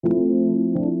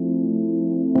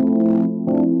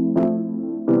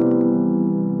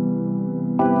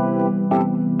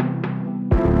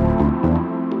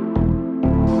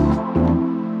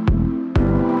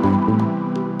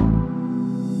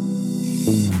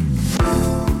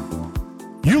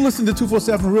You listen to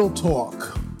 247 Real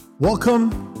Talk.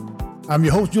 Welcome. I'm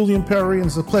your host, Julian Perry, and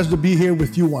it's a pleasure to be here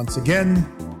with you once again.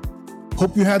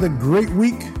 Hope you had a great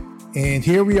week, and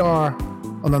here we are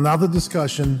on another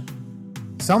discussion.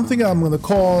 Something I'm going to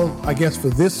call, I guess, for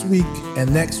this week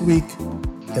and next week,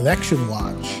 Election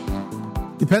Watch.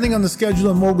 Depending on the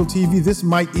schedule on Mogul TV, this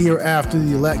might air after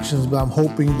the elections, but I'm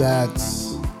hoping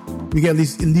that we get at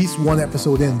least one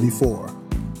episode in before.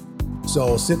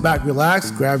 So sit back,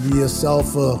 relax, grab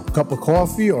yourself a cup of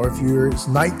coffee, or if it's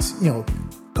night, a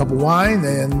cup of wine,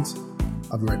 and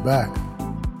I'll be right back.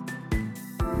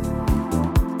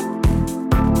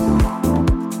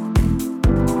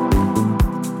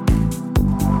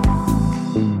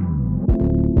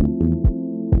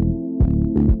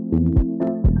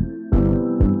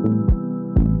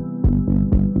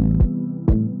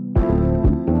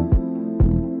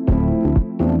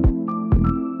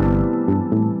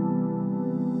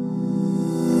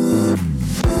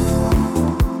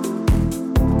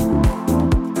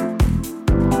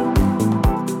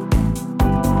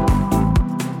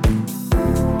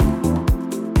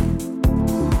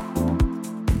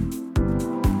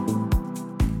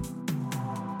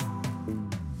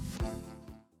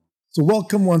 So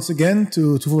welcome once again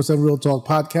to 247 Real Talk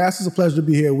Podcast. It's a pleasure to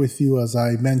be here with you, as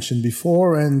I mentioned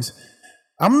before, and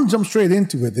I'm going to jump straight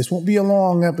into it. This won't be a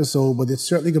long episode, but it's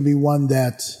certainly going to be one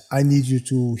that I need you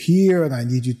to hear, and I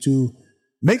need you to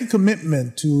make a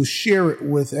commitment to share it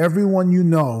with everyone you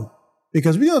know,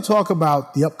 because we're going to talk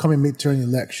about the upcoming midterm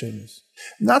elections.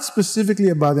 Not specifically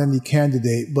about any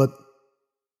candidate, but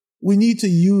we need to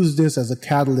use this as a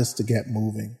catalyst to get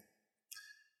moving.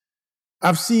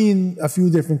 I've seen a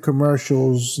few different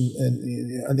commercials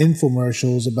and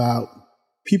infomercials about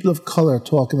people of color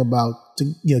talking about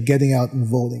getting out and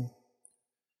voting.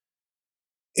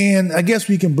 And I guess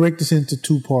we can break this into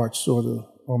two parts,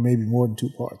 or maybe more than two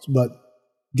parts. But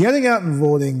getting out and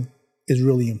voting is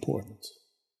really important.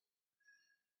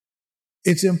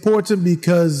 It's important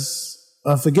because,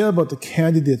 forget about the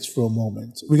candidates for a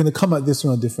moment. We're going to come at this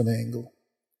from a different angle.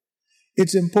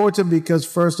 It's important because,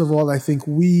 first of all, I think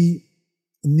we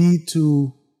need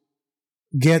to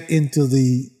get into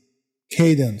the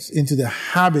cadence, into the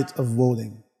habit of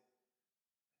voting.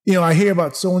 I hear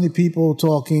about so many people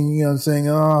talking, saying,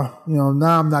 now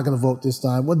I'm not going to vote this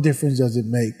time. What difference does it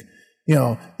make?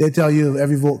 They tell you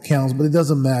every vote counts, but it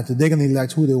doesn't matter. They're going to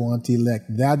elect who they want to elect.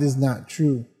 That is not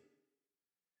true.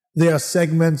 There are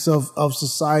segments of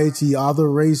society, other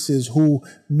races, who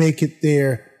make it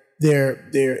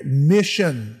their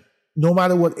mission, no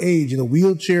matter what age, in a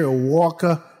wheelchair or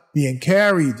walker, being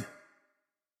carried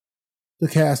to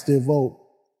cast their vote.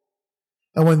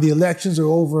 And when the elections are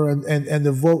over and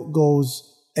the vote goes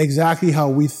exactly how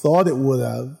we thought it would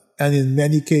have, and in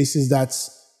many cases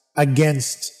that's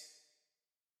against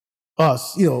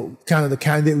us, kind of the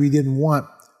candidate we didn't want,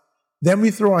 then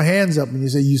we throw our hands up and you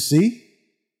say, you see,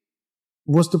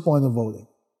 what's the point of voting?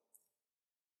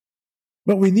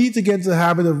 But we need to get into the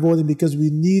habit of voting because we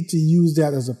need to use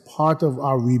that as a part of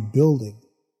our rebuilding.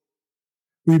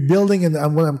 Rebuilding,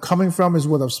 and where I'm coming from is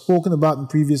what I've spoken about in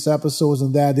previous episodes,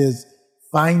 and that is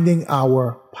finding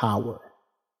our power.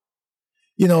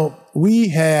 We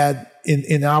had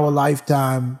in our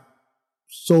lifetime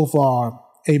so far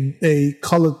a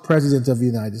colored president of the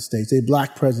United States, a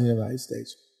black president of the United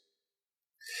States.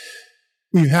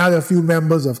 We've had a few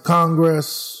members of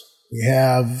Congress. We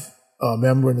have a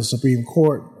member in the Supreme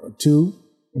Court, or two,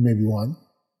 or maybe one,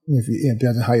 it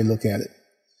depends on how you look at it.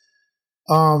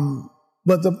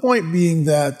 But the point being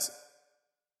that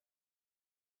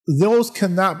those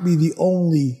cannot be the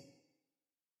only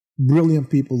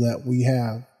brilliant people that we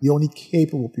have, the only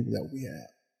capable people that we have.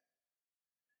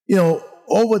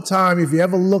 Over time, if you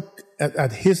ever look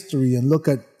at history and look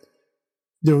at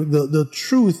the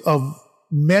truth of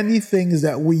many things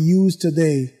that we use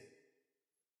today,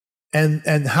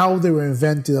 and how they were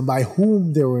invented and by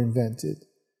whom they were invented.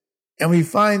 And we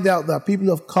find out that people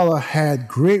of color had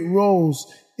great roles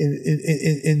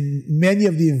in many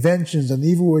of the inventions, and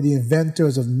even were the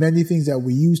inventors of many things that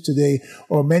we use today,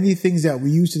 or many things that we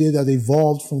use today that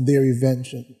evolved from their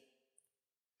invention.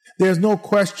 There's no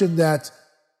question that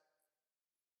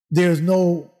there's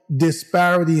no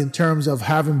disparity in terms of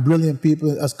having brilliant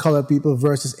people as colored people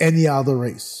versus any other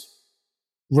race,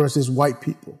 versus white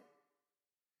people.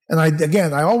 And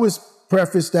I always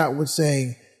preface that with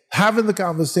saying, having the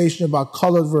conversation about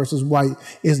colored versus white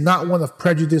is not one of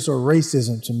prejudice or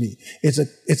racism to me.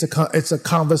 It's a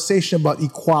conversation about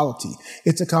equality.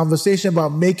 It's a conversation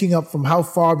about making up from how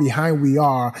far behind we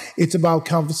are. It's about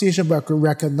conversation about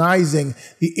recognizing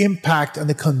the impact and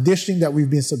the conditioning that we've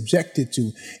been subjected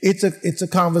to. It's a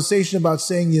conversation about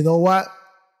saying, you know what?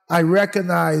 I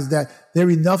recognize that there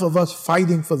are enough of us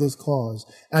fighting for this cause,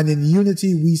 and in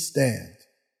unity we stand.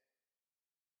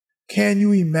 Can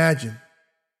you imagine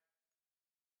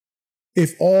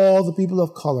if all the people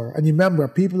of color, and remember,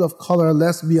 people of color,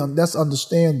 let's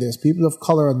understand this, people of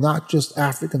color are not just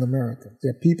African Americans,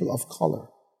 they're people of color.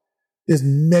 There's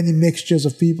many mixtures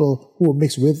of people who are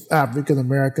mixed with African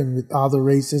American, with other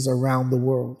races around the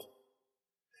world.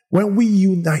 When we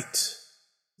unite,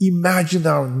 imagine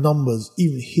our numbers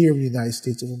even here in the United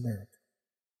States of America.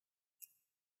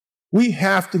 We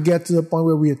have to get to the point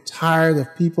where we are tired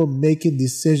of people making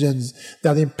decisions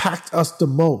that impact us the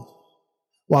most,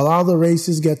 while other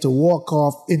races get to walk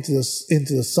off into the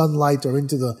sunlight or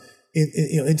into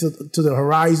the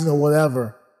horizon or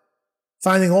whatever,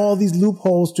 finding all these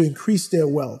loopholes to increase their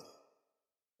wealth,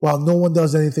 while no one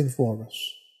does anything for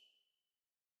us.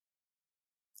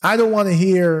 I don't want to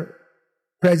hear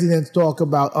presidents talk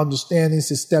about understanding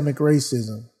systemic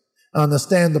racism,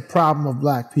 understand the problem of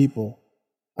black people,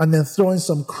 and then throwing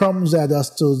some crumbs at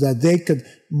us so that they could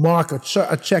mark a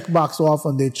checkbox off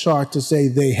on their chart to say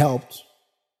they helped,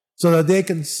 so that they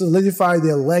can solidify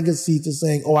their legacy to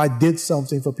saying, oh, I did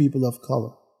something for people of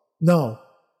color. No.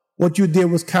 What you did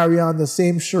was carry on the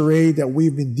same charade that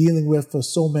we've been dealing with for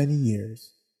so many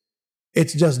years.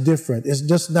 It's just different. It's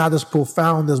just not as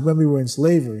profound as when we were in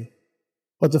slavery.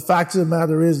 But the fact of the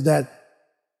matter is that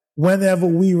whenever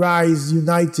we rise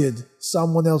united,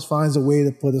 someone else finds a way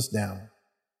to put us down.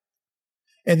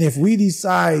 And if we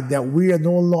decide that we are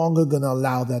no longer going to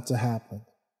allow that to happen,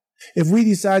 if we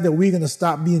decide that we're going to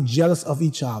stop being jealous of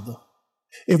each other,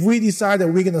 if we decide that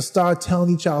we're going to start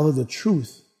telling each other the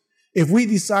truth, if we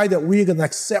decide that we're going to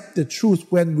accept the truth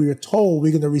when we're told,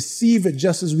 we're going to receive it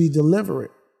just as we deliver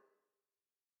it,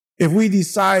 if we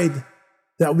decide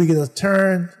that we're going to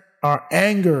turn our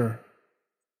anger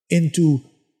into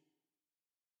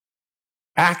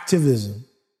activism,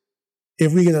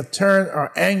 if we're going to turn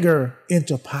our anger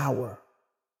into power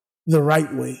the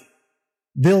right way,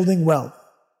 building wealth,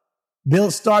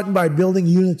 starting by building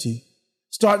unity,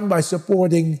 starting by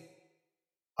supporting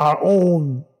our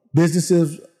own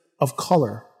businesses of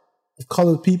color, of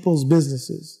colored people's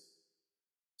businesses,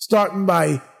 starting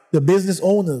by the business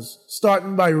owners,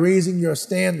 starting by raising your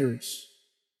standards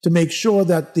to make sure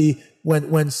that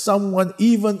when someone,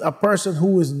 even a person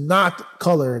who is not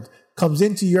colored, comes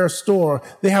into your store,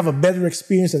 they have a better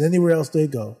experience than anywhere else they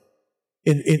go.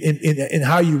 In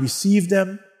how you receive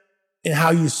them, in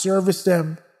how you service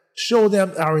them, show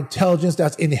them our intelligence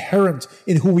that's inherent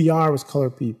in who we are as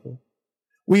colored people.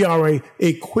 We are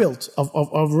a quilt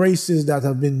of races that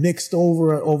have been mixed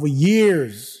over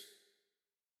years,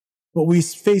 but we're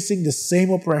facing the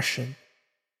same oppression.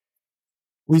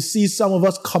 We see some of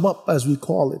us come up, as we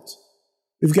call it.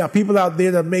 We've got people out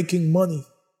there that are making money.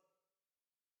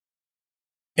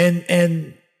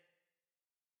 And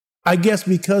I guess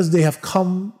because they have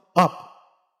come up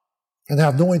and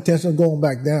have no intention of going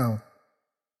back down,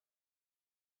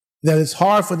 that it's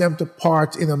hard for them to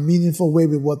part in a meaningful way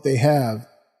with what they have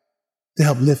to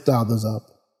help lift others up.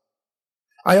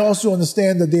 I also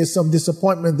understand that there's some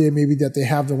disappointment there maybe that they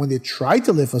have that when they try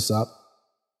to lift us up,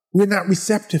 we're not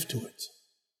receptive to it.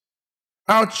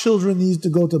 Our children need to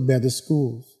go to better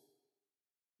schools.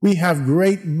 We have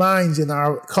great minds in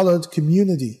our colored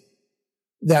community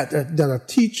that are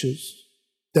teachers,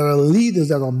 that are leaders,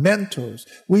 that are mentors.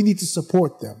 We need to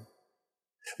support them.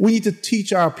 We need to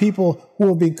teach our people who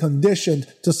have been conditioned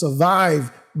to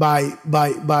survive by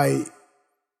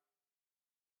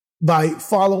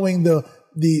following the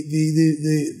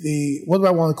what do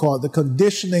I want to call it? The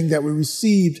conditioning that we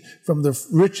received from the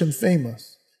rich and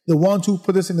famous. The ones who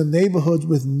put us in the neighborhoods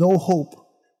with no hope,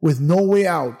 with no way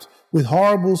out, with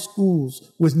horrible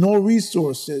schools, with no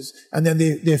resources, and then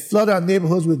they flood our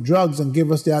neighborhoods with drugs and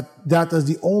give us that as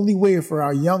the only way for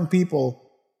our young people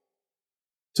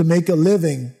to make a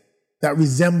living that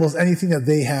resembles anything that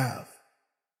they have.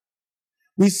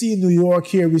 We see in New York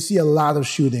here, we see a lot of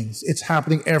shootings. It's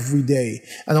happening every day.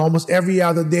 And almost every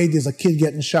other day, there's a kid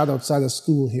getting shot outside of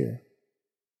school here.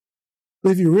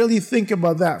 But if you really think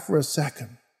about that for a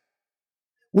second,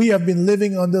 we have been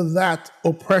living under that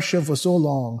oppression for so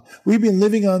long. We've been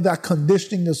living under that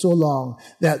conditioning for so long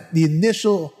that the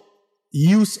initial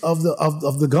use of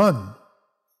the gun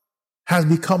has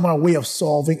become our way of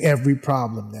solving every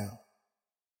problem now.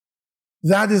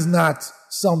 That is not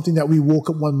something that we woke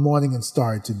up one morning and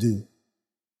started to do.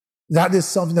 That is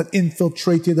something that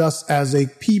infiltrated us as a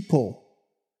people,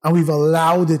 and we've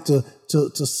allowed it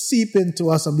to seep into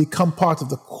us and become part of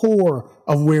the core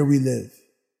of where we live.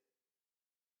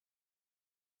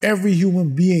 Every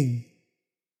human being,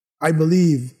 I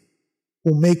believe,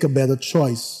 will make a better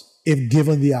choice if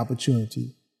given the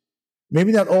opportunity.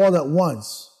 Maybe not all at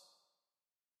once,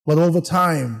 but over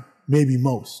time, maybe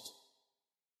most.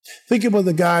 Think about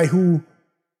the guy who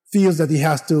feels that he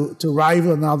has to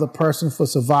rival another person for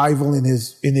survival in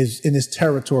his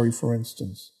territory, for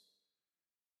instance.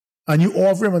 And you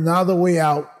offer him another way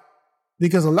out,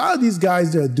 because a lot of these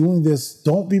guys that are doing this,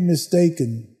 don't be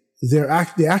mistaken, they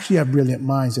actually have brilliant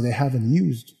minds that they haven't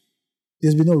used.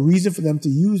 There's been no reason for them to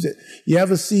use it. You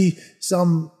ever see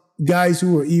some guys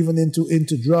who are even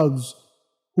into drugs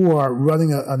who are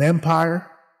running an empire,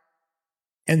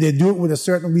 and they do it with a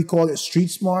certain, we call it street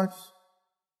smarts?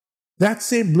 That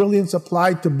same brilliance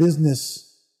applied to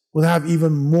business will have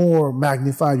even more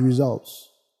magnified results.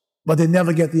 But they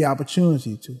never get the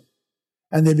opportunity to.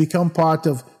 And they become part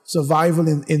of survival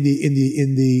in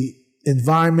the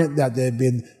environment that they've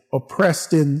been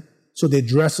oppressed in. So they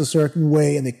dress a certain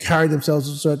way and they carry themselves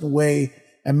a certain way.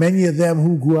 And many of them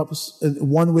who grew up in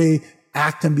one way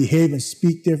act and behave and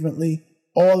speak differently,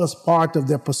 all as part of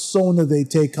their persona they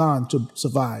take on to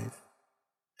survive.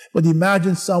 But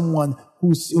imagine someone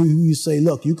who you say,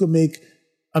 look, you could make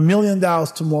 $1 million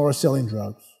tomorrow selling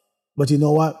drugs. But you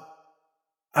know what?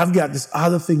 I've got this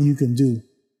other thing you can do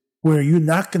where you're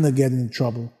not going to get in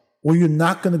trouble, where you're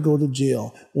not going to go to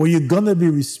jail, where you're going to be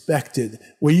respected,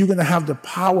 where you're going to have the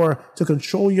power to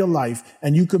control your life,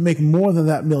 and you can make more than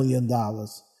that $1 million.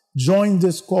 Join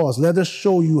this cause. Let us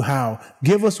show you how.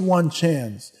 Give us one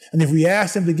chance. And if we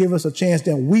ask them to give us a chance,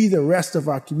 then we, the rest of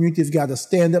our community, have got to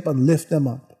stand up and lift them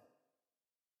up.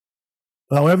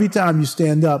 Now, every time you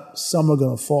stand up, some are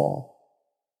going to fall.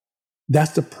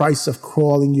 That's the price of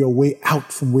crawling your way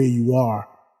out from where you are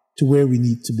to where we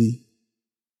need to be.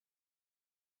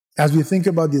 As we think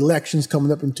about the elections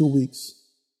coming up in 2 weeks,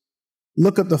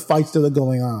 look at the fights that are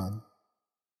going on.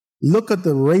 Look at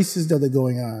the races that are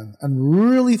going on and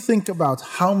really think about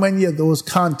how many of those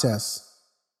contests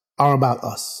are about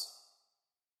us.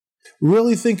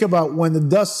 Really think about when the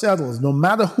dust settles, no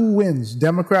matter who wins,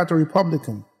 Democrat or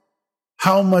Republican,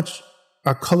 how much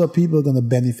are colored people going to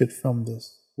benefit from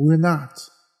this? We're not.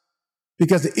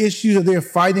 Because the issues that they're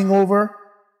fighting over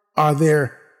are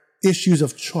their issues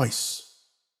of choice.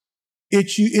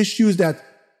 Issues that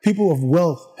people of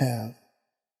wealth have.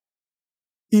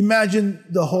 Imagine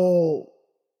the whole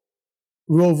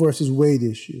Roe versus Wade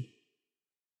issue.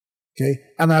 Okay?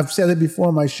 And I've said it before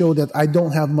on my show that I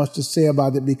don't have much to say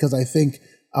about it because I think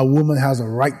a woman has a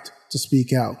right to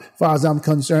speak out. As far as I'm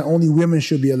concerned, only women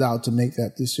should be allowed to make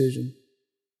that decision.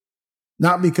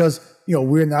 Not because,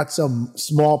 we're not some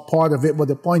small part of it, but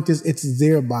the point is it's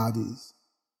their bodies.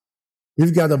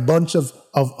 We've got a bunch of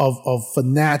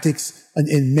fanatics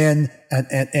and men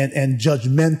and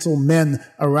judgmental men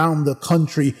around the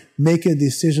country making a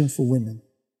decision for women.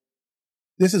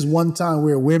 This is one time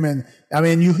where women,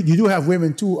 you do have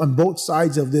women too on both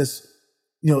sides of this,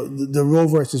 the Roe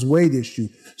versus Wade issue.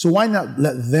 So why not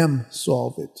let them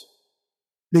solve it?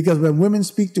 Because when women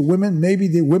speak to women, maybe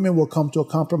the women will come to a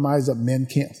compromise that men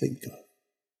can't think of.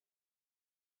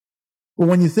 But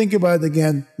when you think about it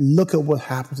again, look at what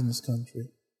happens in this country.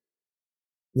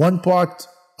 One part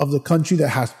of the country that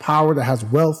has power, that has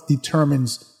wealth,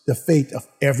 determines the fate of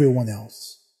everyone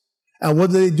else. And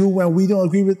what do they do when we don't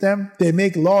agree with them? They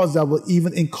make laws that will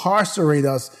even incarcerate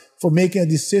us for making a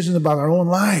decision about our own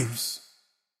lives.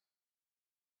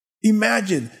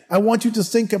 Imagine, I want you to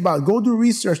think about, go do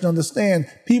research and understand,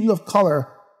 people of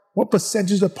color, what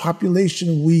percentage of the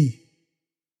population we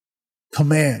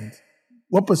command,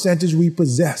 what percentage we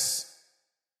possess.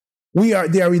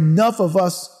 There are enough of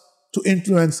us to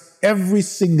influence every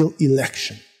single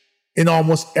election in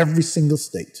almost every single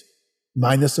state,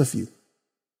 minus a few.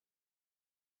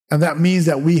 And that means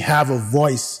that we have a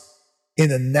voice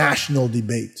in a national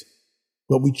debate,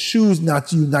 but we choose not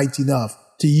to unite enough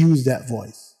to use that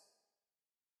voice.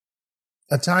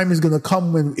 A time is going to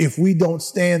come when if we don't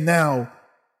stand now,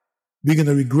 we're going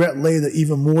to regret later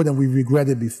even more than we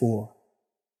regretted before.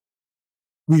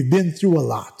 We've been through a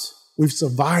lot. We've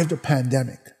survived a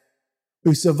pandemic.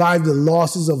 We've survived the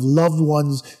losses of loved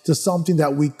ones to something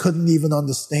that we couldn't even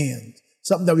understand,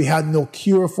 something that we had no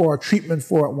cure for or treatment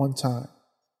for at one time.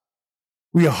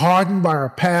 We are hardened by our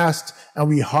past, and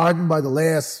we are hardened by the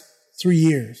last 3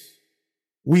 years.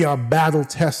 We are battle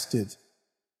tested,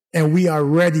 and we are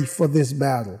ready for this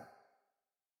battle.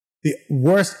 The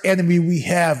worst enemy we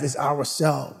have is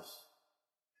ourselves.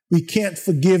 We can't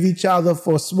forgive each other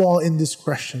for small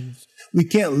indiscretions. We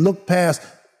can't look past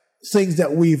things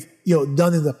that we've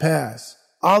done in the past.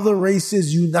 Other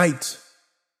races unite.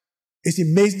 It's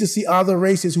amazing to see other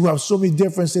races who have so many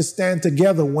differences stand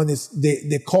together when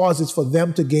the cause is for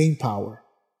them to gain power.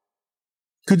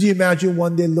 Could you imagine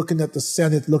one day looking at the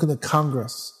Senate, looking at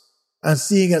Congress, and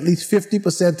seeing at least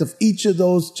 50% of each of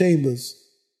those chambers,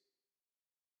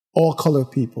 all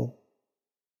colored people?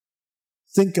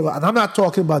 Think about, and I'm not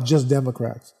talking about just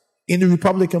Democrats, in the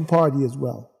Republican Party as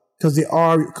well, because there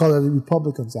are colored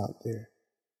Republicans out there.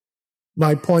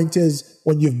 My point is,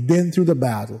 when you've been through the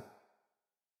battle,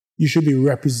 you should be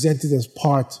represented as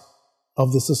part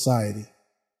of the society.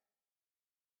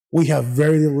 We have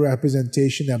very little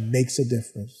representation that makes a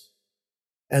difference.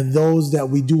 And those that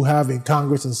we do have in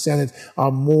Congress and Senate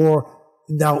are more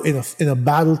now in a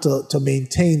battle to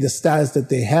maintain the status that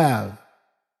they have.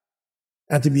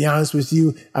 And to be honest with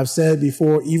you, I've said it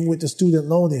before, even with the student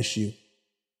loan issue,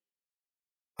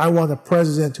 I want a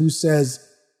president who says,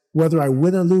 whether I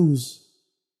win or lose,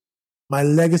 my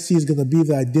legacy is going to be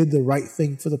that I did the right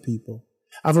thing for the people.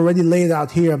 I've already laid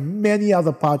out here, many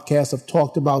other podcasts have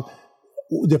talked about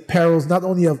the perils not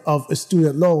only of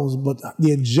student loans, but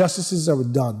the injustices that were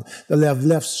done that have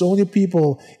left so many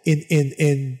people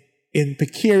in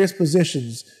precarious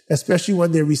positions, especially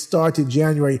when they restart in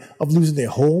January, of losing their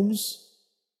homes.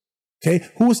 Okay,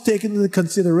 who's taking into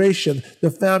consideration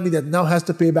the family that now has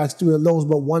to pay back student loans,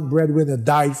 but one breadwinner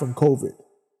died from COVID?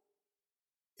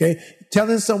 Okay,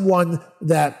 telling someone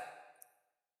that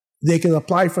they can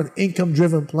apply for an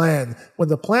income-driven plan when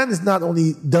the plan is not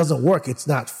only doesn't work, it's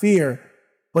not fair,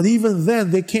 but even then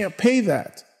they can't pay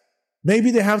that. Maybe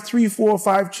they have 3, 4,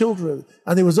 5 children,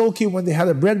 and it was okay when they had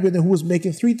a breadwinner who was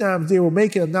making 3 times they were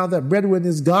making, and now that breadwinner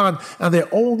is gone, and their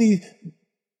only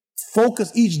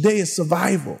focus each day is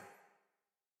survival.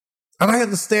 And I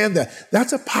understand that.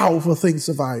 That's a powerful thing,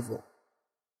 survival.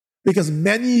 Because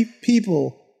many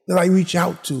people that I reach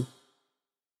out to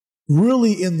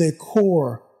really in their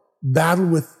core battle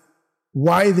with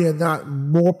why they're not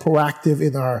more proactive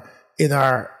in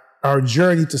our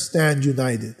journey to stand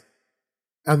united.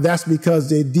 And that's because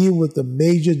they deal with the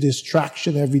major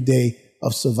distraction every day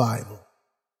of survival.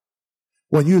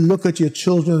 When you look at your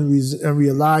children and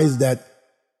realize that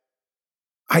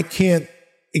I can't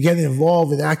get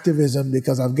involved in activism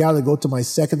because I've got to go to my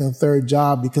second and third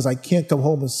job because I can't come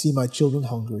home and see my children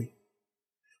hungry.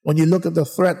 When you look at the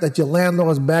threat that your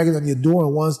landlord is banging on your door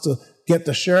and wants to get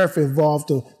the sheriff involved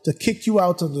to kick you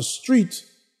out on the street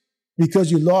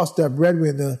because you lost that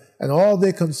breadwinner and all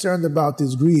they're concerned about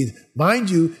is greed. Mind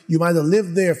you, you might have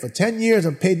lived there for 10 years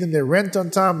and paid them their rent on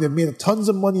time. They've made tons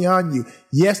of money on you.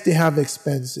 Yes, they have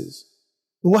expenses.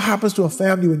 But what happens to a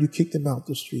family when you kick them out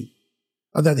the street?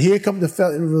 And then here comes the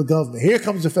federal government. Here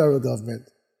comes the federal government.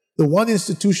 The one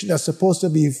institution that's supposed to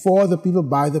be for the people,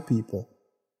 by the people.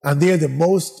 And they're the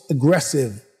most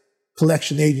aggressive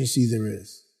collection agency there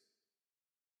is.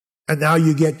 And now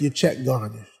you get your check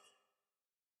garnished.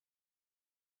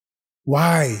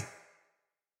 Why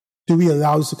do we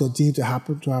allow this to continue to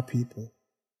happen to our people?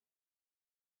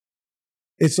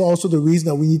 It's also the reason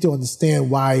that we need to understand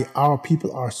why our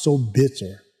people are so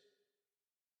bitter.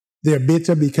 They're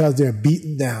bitter because they're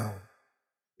beaten down.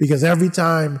 Because every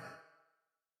time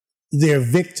they're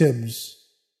victims,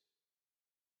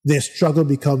 their struggle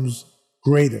becomes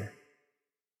greater.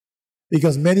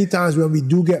 Because many times when we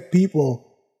do get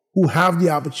people who have the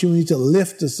opportunity to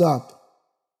lift us up,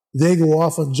 they go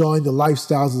off and join the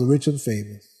lifestyles of the rich and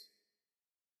famous.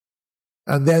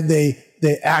 And then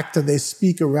they act and they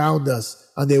speak around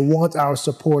us and they want our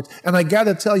support. And I got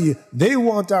to tell you, they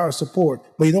want our support.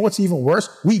 But you know what's even worse?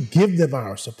 We give them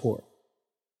our support.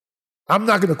 I'm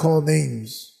not going to call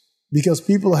names because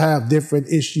people have different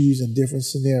issues and different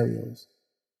scenarios.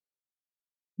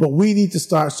 But we need to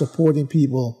start supporting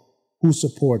people who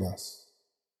support us.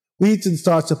 We need to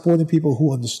start supporting people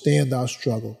who understand our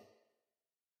struggle.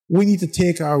 We need to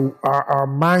take our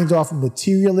minds off of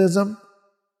materialism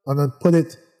and then put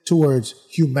it towards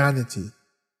humanity,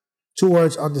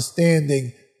 towards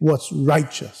understanding what's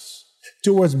righteous,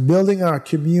 towards building our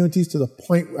communities to the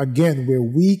point, again, where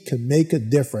we can make a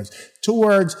difference,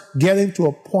 towards getting to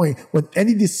a point when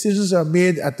any decisions are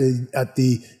made in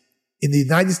the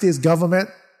United States government,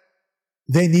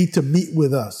 they need to meet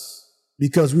with us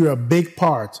because we are a big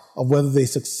part of whether they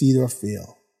succeed or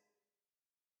fail.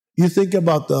 You think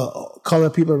about the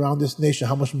colored people around this nation,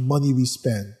 how much money we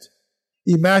spend.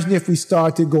 Imagine if we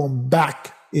started going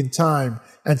back in time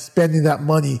and spending that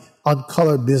money on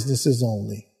colored businesses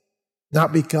only.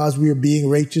 Not because we are being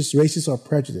racist or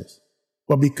prejudiced,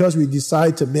 but because we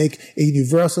decide to make a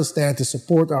universal stand to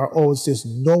support our own since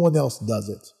no one else does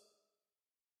it.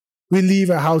 We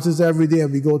leave our houses every day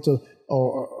and we go to,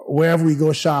 or wherever we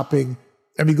go shopping,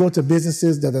 and we go to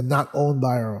businesses that are not owned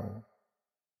by our own.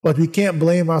 But we can't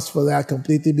blame us for that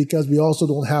completely because we also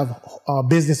don't have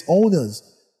business owners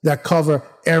that cover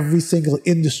every single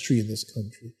industry in this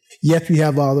country. Yet we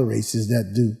have other races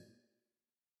that do.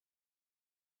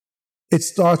 It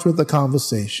starts with a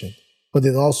conversation, but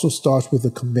it also starts with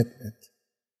a commitment.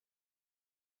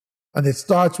 And it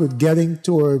starts with getting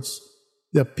towards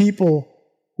the people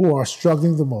who are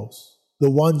struggling the most,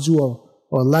 the ones who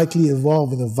are likely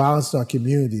involved in the violence in our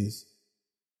communities,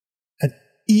 and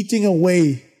eating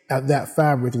away at that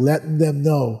fabric, letting them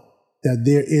know that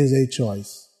there is a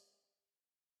choice.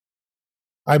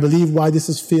 I believe why this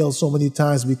has failed so many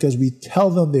times because we tell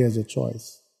them there's a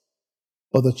choice.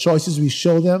 But the choices we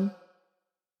show them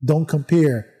don't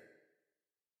compare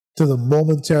to the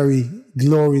momentary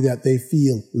glory that they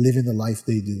feel living the life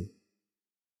they do.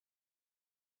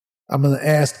 I'm going to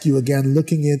ask you again,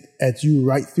 looking at you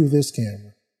right through this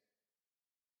camera,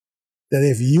 that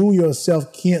if you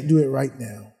yourself can't do it right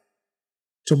now,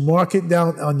 to mark it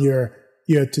down on your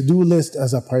to-do list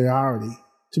as a priority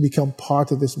to become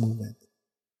part of this movement.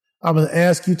 I'm going to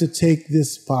ask you to take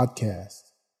this podcast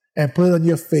and put it on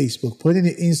your Facebook, put it in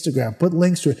your Instagram, put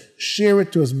links to it, share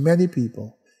it to as many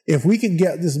people. If we can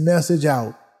get this message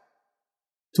out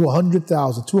to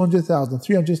 100,000, 200,000,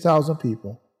 300,000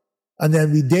 people, and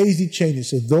then we daisy chain it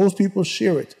so those people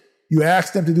share it, you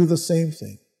ask them to do the same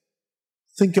thing.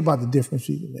 Think about the difference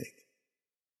you can make.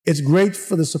 It's great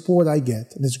for the support I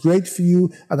get, and it's great for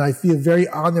you, and I feel very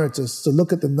honored to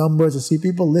look at the numbers and see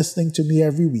people listening to me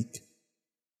every week.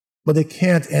 But it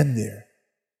can't end there.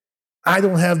 I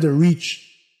don't have the reach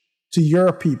to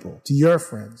your people, to your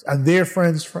friends, and their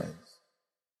friends' friends.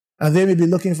 And they may be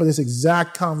looking for this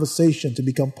exact conversation to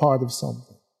become part of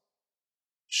something.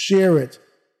 Share it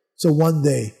so one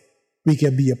day we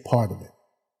can be a part of it.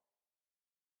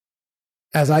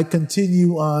 As I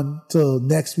continue on to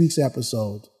next week's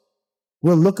episode,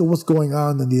 we'll look at what's going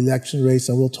on in the election race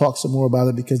and we'll talk some more about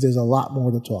it because there's a lot more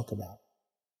to talk about.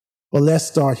 But let's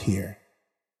start here.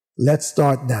 Let's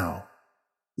start now.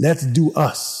 Let's do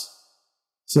us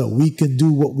so we can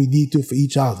do what we need to for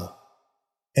each other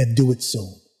and do it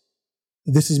soon.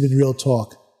 This has been Real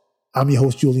Talk. I'm your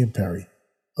host, Julian Perry.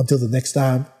 Until the next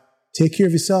time, take care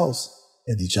of yourselves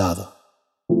and each other.